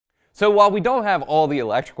So while we don't have all the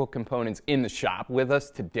electrical components in the shop with us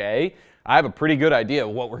today, I have a pretty good idea of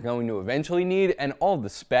what we're going to eventually need, and all the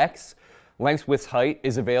specs, length, width, height,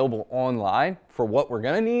 is available online for what we're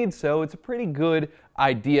going to need. So it's a pretty good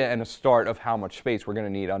idea and a start of how much space we're going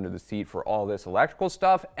to need under the seat for all this electrical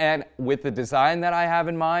stuff. And with the design that I have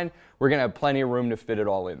in mind, we're going to have plenty of room to fit it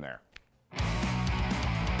all in there.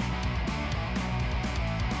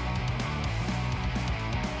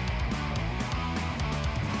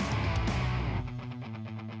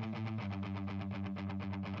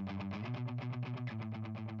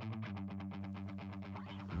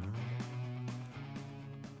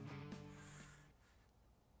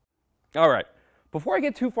 All right, before I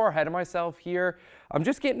get too far ahead of myself here, I'm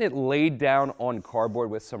just getting it laid down on cardboard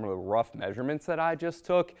with some of the rough measurements that I just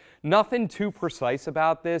took. Nothing too precise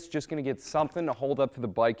about this, just gonna get something to hold up to the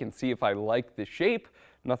bike and see if I like the shape.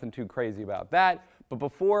 Nothing too crazy about that. But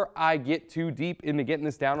before I get too deep into getting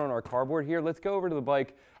this down on our cardboard here, let's go over to the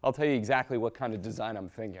bike. I'll tell you exactly what kind of design I'm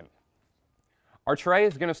thinking. Our tray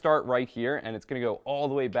is gonna start right here, and it's gonna go all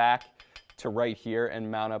the way back to right here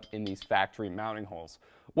and mount up in these factory mounting holes.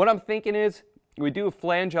 What I'm thinking is we do a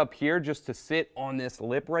flange up here just to sit on this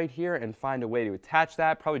lip right here and find a way to attach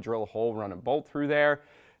that, probably drill a hole, run a bolt through there.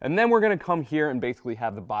 And then we're gonna come here and basically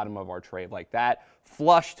have the bottom of our tray like that,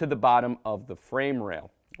 flush to the bottom of the frame rail.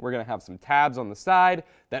 We're gonna have some tabs on the side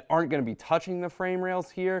that aren't gonna be touching the frame rails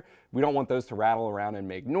here. We don't want those to rattle around and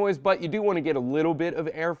make noise, but you do wanna get a little bit of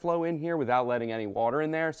airflow in here without letting any water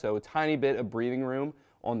in there, so a tiny bit of breathing room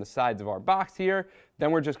on the sides of our box here.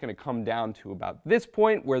 Then we're just going to come down to about this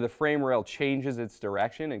point where the frame rail changes its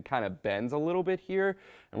direction and kind of bends a little bit here,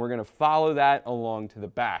 and we're going to follow that along to the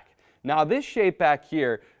back. Now this shape back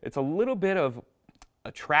here, it's a little bit of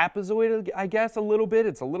a trapezoid, I guess, a little bit.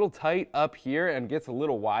 It's a little tight up here and gets a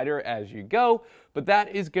little wider as you go, but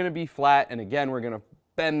that is going to be flat, and again, we're going to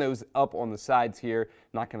bend those up on the sides here.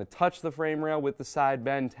 Not going to touch the frame rail with the side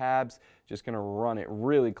bend tabs, just going to run it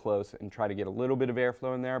really close and try to get a little bit of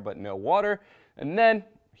airflow in there, but no water. And then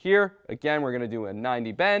here, again, we're going to do a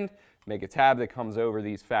 90 bend, make a tab that comes over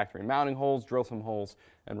these factory mounting holes, drill some holes,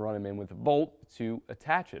 and run them in with a bolt to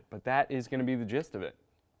attach it. But that is going to be the gist of it.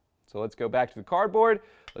 So let's go back to the cardboard,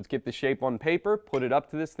 let's get the shape on paper, put it up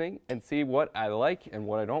to this thing, and see what I like and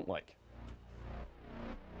what I don't like.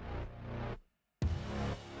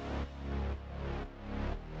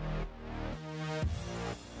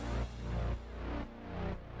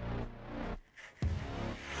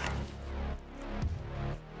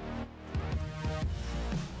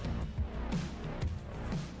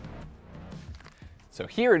 So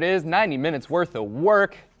here it is, 90 minutes worth of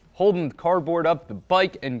work, holding the cardboard up the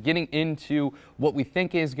bike and getting into what we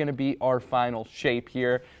think is going to be our final shape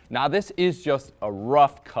here. Now this is just a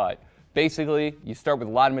rough cut. Basically, you start with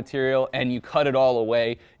a lot of material and you cut it all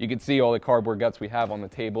away. You can see all the cardboard guts we have on the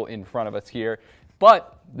table in front of us here.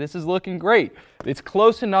 But this is looking great. It's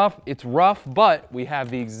close enough, it's rough, but we have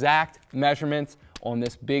the exact measurements on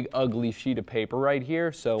this big ugly sheet of paper right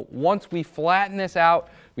here. So once we flatten this out,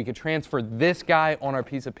 we can transfer this guy on our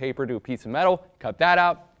piece of paper to a piece of metal, cut that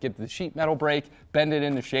out, get the sheet metal brake, bend it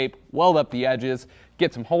into shape, weld up the edges,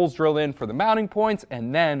 get some holes drilled in for the mounting points,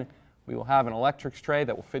 and then we will have an electrics tray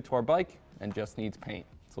that will fit to our bike and just needs paint.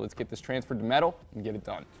 So let's get this transferred to metal and get it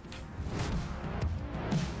done.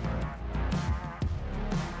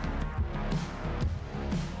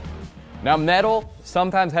 Now metal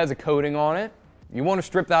sometimes has a coating on it. You want to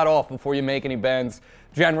strip that off before you make any bends.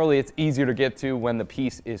 Generally, it's easier to get to when the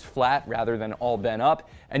piece is flat rather than all bent up.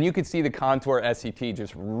 And you can see the contour SCT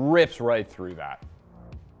just rips right through that.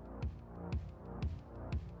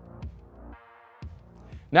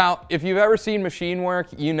 Now, if you've ever seen machine work,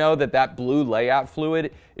 you know that that blue layout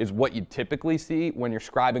fluid is what you typically see when you're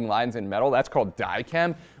scribing lines in metal. That's called die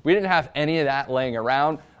chem. We didn't have any of that laying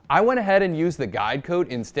around. I went ahead and used the guide coat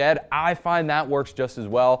instead. I find that works just as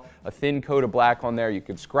well. A thin coat of black on there, you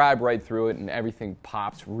can scribe right through it and everything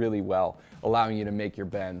pops really well, allowing you to make your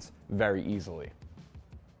bends very easily.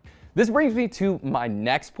 This brings me to my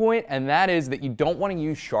next point, and that is that you don't want to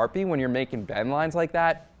use Sharpie when you're making bend lines like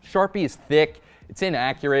that. Sharpie is thick, it's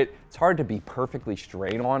inaccurate, it's hard to be perfectly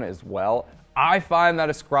straight on as well. I find that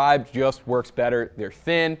a scribe just works better. They're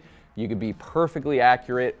thin. You could be perfectly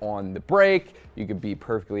accurate on the brake, you could be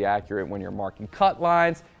perfectly accurate when you're marking cut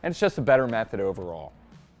lines, and it's just a better method overall.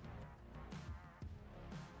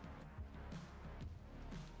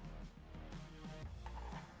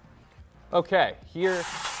 Okay, here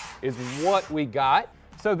is what we got.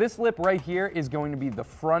 So this lip right here is going to be the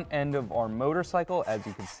front end of our motorcycle, as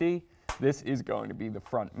you can see. This is going to be the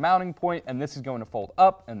front mounting point, and this is going to fold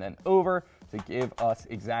up and then over to give us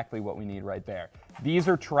exactly what we need right there. These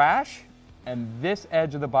are trash, and this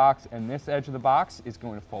edge of the box and this edge of the box is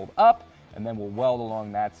going to fold up, and then we'll weld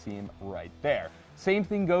along that seam right there. Same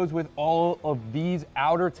thing goes with all of these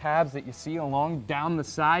outer tabs that you see along down the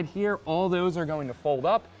side here. All those are going to fold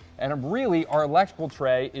up, and really our electrical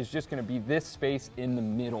tray is just going to be this space in the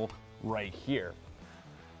middle right here.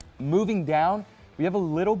 Moving down, we have a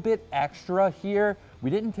little bit extra here.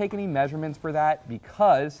 We didn't take any measurements for that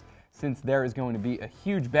because since there is going to be a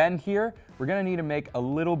huge bend here, we're going to need to make a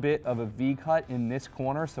little bit of a V-cut in this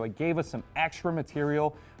corner. So I gave us some extra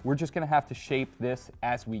material. We're just going to have to shape this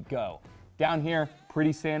as we go. Down here,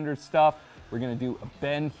 pretty standard stuff. We're going to do a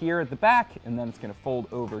bend here at the back, and then it's going to fold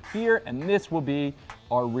over here, and this will be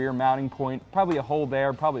our rear mounting point. Probably a hole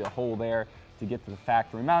there, probably a hole there to get to the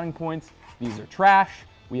factory mounting points. These are trash.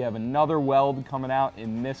 We have another weld coming out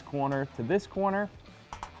in this corner to this corner,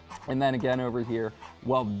 and then again over here,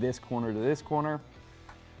 weld this corner to this corner.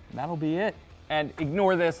 And that'll be it. And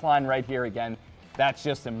ignore this line right here again. That's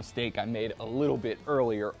just a mistake I made a little bit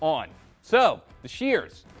earlier on. So, the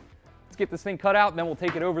shears. Let's get this thing cut out, and then we'll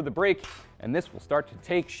take it over the brake, and this will start to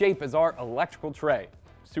take shape as our electrical tray.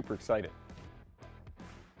 Super excited.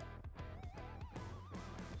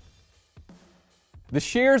 The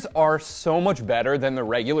shears are so much better than the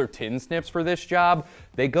regular tin snips for this job.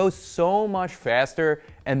 They go so much faster,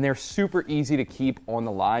 and they're super easy to keep on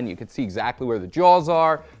the line. You can see exactly where the jaws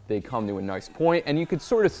are. They come to a nice point, and you can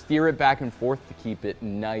sort of steer it back and forth to keep it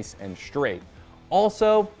nice and straight.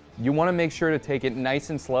 Also, you want to make sure to take it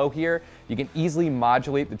nice and slow here. You can easily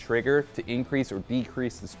modulate the trigger to increase or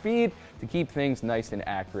decrease the speed to keep things nice and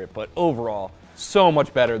accurate, but overall, so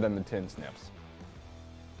much better than the tin snips.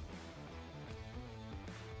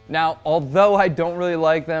 Now, although I don't really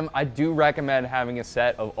like them, I do recommend having a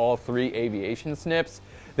set of all 3 aviation snips.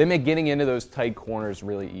 They make getting into those tight corners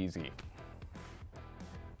really easy.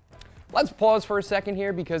 Let's pause for a second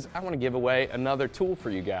here because I want to give away another tool for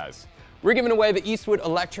you guys. We're giving away the Eastwood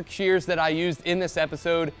electric shears that I used in this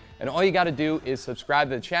episode, and all you got to do is subscribe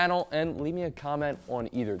to the channel and leave me a comment on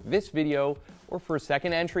either this video, or for a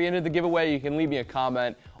second entry into the giveaway, you can leave me a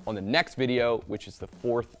comment on the next video, which is the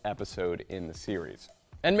 4th episode in the series.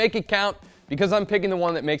 And make it count, because I'm picking the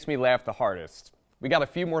one that makes me laugh the hardest. We got a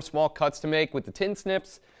few more small cuts to make with the tin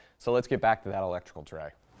snips, so let's get back to that electrical tray.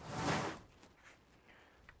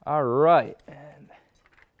 All right, and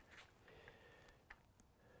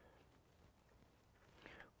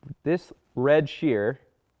with this red shear,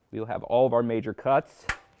 we'll have all of our major cuts.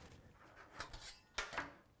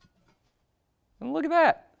 And look at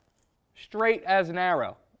that, straight as an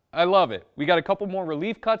arrow. I love it. We got a couple more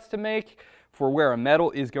relief cuts to make for where a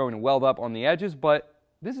metal is going to weld up on the edges, but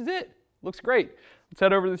this is it. Looks great. Let's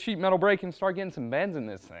head over to the sheet metal brake and start getting some bends in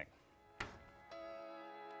this thing.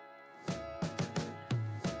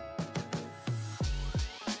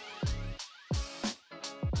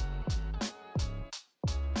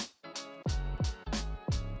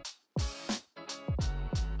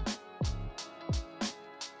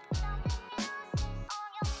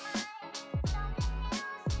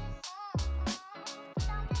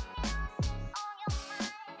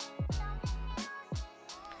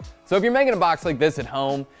 So if you're making a box like this at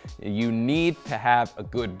home, you need to have a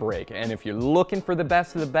good brake. And if you're looking for the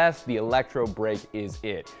best of the best, the electro brake is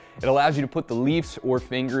it. It allows you to put the leaves or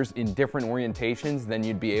fingers in different orientations than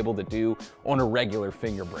you'd be able to do on a regular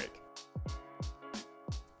finger brake.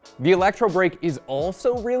 The electro brake is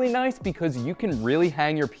also really nice because you can really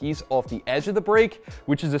hang your piece off the edge of the brake,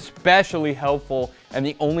 which is especially helpful and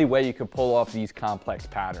the only way you can pull off these complex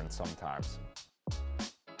patterns sometimes.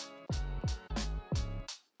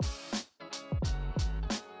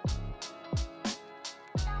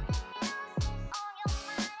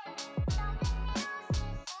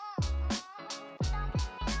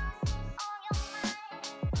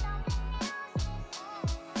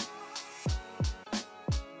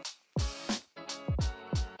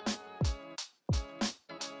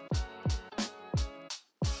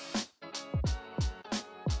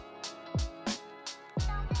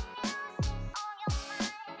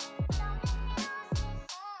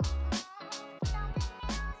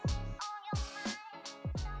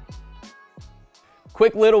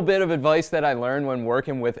 Quick little bit of advice that I learned when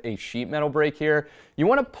working with a sheet metal brake here. You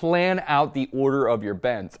want to plan out the order of your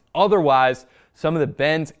bends. Otherwise, some of the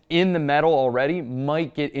bends in the metal already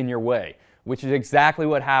might get in your way, which is exactly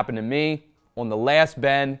what happened to me. On the last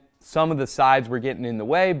bend, some of the sides were getting in the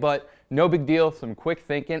way, but no big deal. Some quick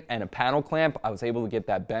thinking and a panel clamp, I was able to get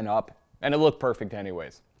that bend up, and it looked perfect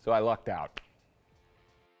anyways, so I lucked out.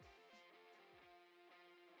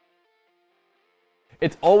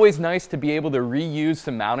 It's always nice to be able to reuse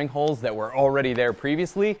some mounting holes that were already there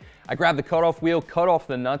previously. I grabbed the cutoff wheel, cut off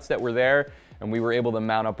the nuts that were there, and we were able to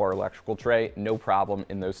mount up our electrical tray, no problem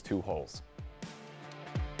in those 2 holes.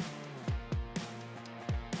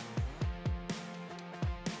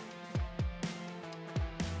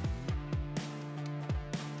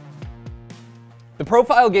 The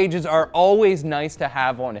profile gauges are always nice to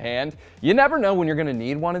have on hand. You never know when you're going to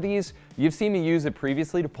need one of these. You've seen me use it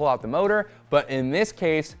previously to pull out the motor, but in this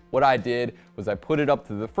case, what I did was I put it up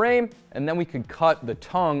to the frame, and then we could cut the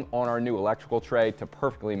tongue on our new electrical tray to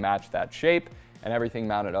perfectly match that shape, and everything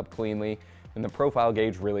mounted up cleanly, and the profile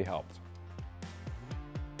gauge really helped.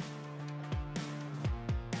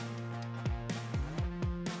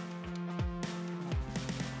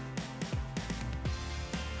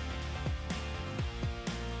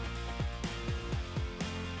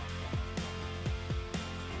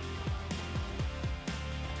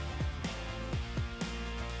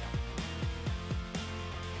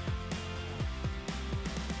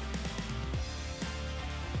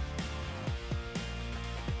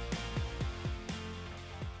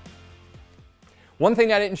 One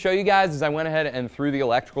thing I didn't show you guys is I went ahead and threw the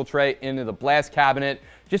electrical tray into the blast cabinet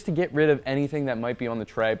just to get rid of anything that might be on the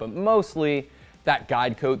tray, but mostly that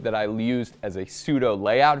guide coat that I used as a pseudo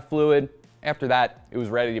layout fluid. After that, it was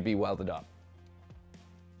ready to be welded up.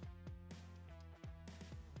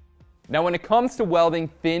 Now, when it comes to welding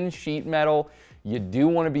thin sheet metal, you do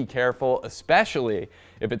want to be careful, especially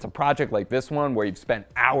if it's a project like this one where you've spent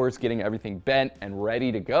hours getting everything bent and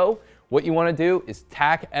ready to go. What you want to do is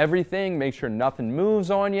tack everything, make sure nothing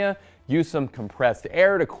moves on you, use some compressed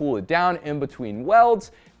air to cool it down in between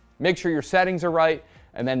welds, make sure your settings are right,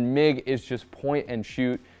 and then MIG is just point and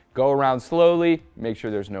shoot. Go around slowly, make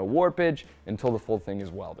sure there's no warpage until the full thing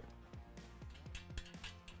is welded.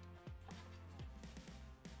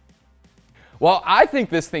 Well, I think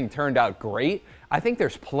this thing turned out great. I think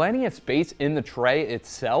there's plenty of space in the tray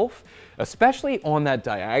itself, especially on that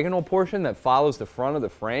diagonal portion that follows the front of the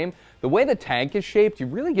frame. The way the tank is shaped, you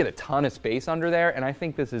really get a ton of space under there, and I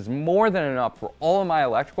think this is more than enough for all of my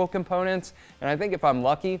electrical components, and I think if I'm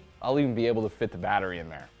lucky, I'll even be able to fit the battery in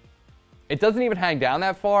there. It doesn't even hang down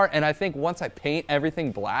that far, and I think once I paint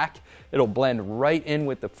everything black, it'll blend right in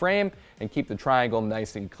with the frame and keep the triangle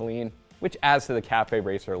nice and clean, which adds to the Cafe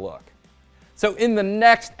Racer look. So in the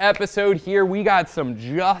next episode here, we got some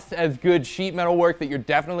just as good sheet metal work that you're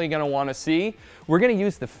definitely going to want to see. We're going to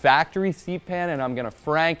use the factory seat pan, and I'm going to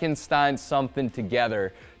Frankenstein something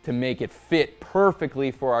together to make it fit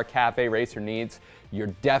perfectly for our Cafe Racer needs.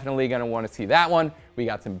 You're definitely going to want to see that one. We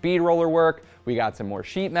got some bead roller work. We got some more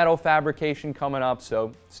sheet metal fabrication coming up,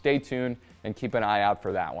 so stay tuned and keep an eye out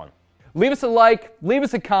for that one. Leave us a like, leave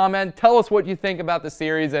us a comment, tell us what you think about the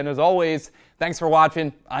series, and as always, thanks for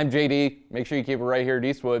watching. I'm JD. Make sure you keep it right here at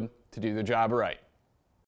Eastwood to do the job right.